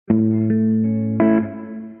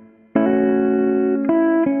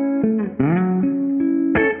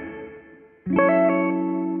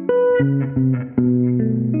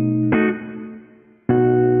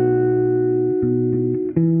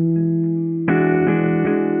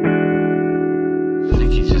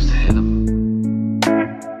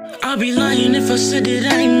be lying if I said that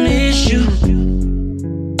I miss you.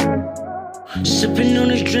 Sipping on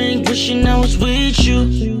this drink, wishing I was with you.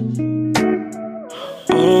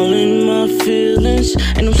 All in my feelings,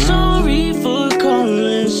 and I'm sorry for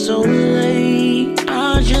calling so late.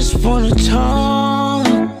 I just wanna talk,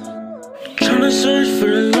 tryna search for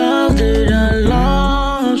the love that I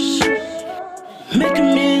lost, make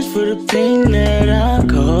amends for the pain that I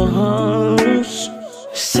caused.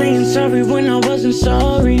 Saying sorry when I wasn't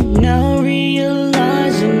sorry, now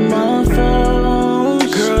realizing my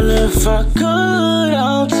faults. Girl, if I could,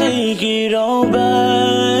 I'll take it all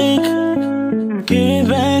back. Give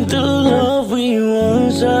back the love we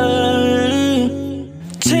once had.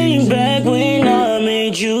 Take back when I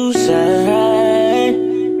made you sad.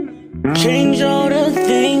 Change all the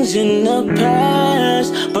things in the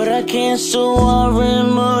past, but I can't, so I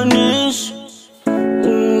reminisce.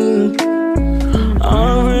 I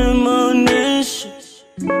reminisce.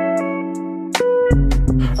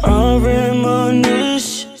 I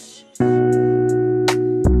reminisce.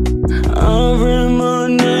 I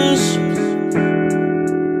reminisce.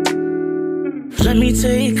 Let me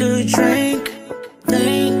take a drink,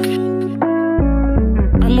 think.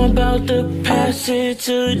 I'm about to pass it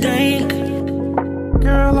to dank.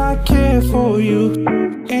 Girl, I care for you,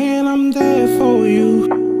 and I'm there for you.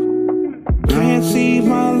 Can't see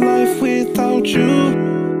my life without you.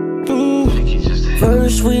 Ooh.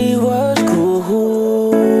 First we was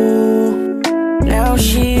cool, now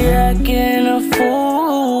she acting a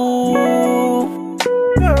fool.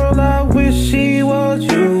 Girl, I wish she was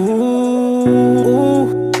you.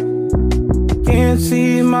 Can't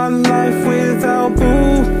see my life without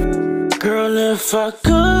boo. Girl, if I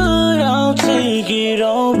could, I'll take it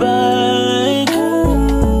all back.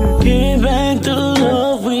 Give back the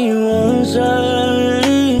love we once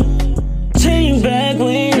had. Take back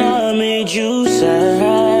when I made you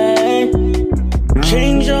sad.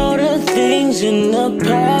 Change all the things in the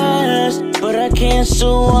past, but I can't,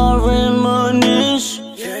 so I reminisce.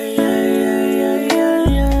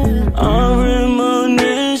 I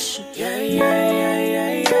reminisce. I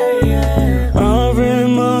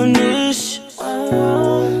reminisce.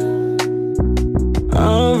 I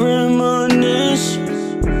reminisce.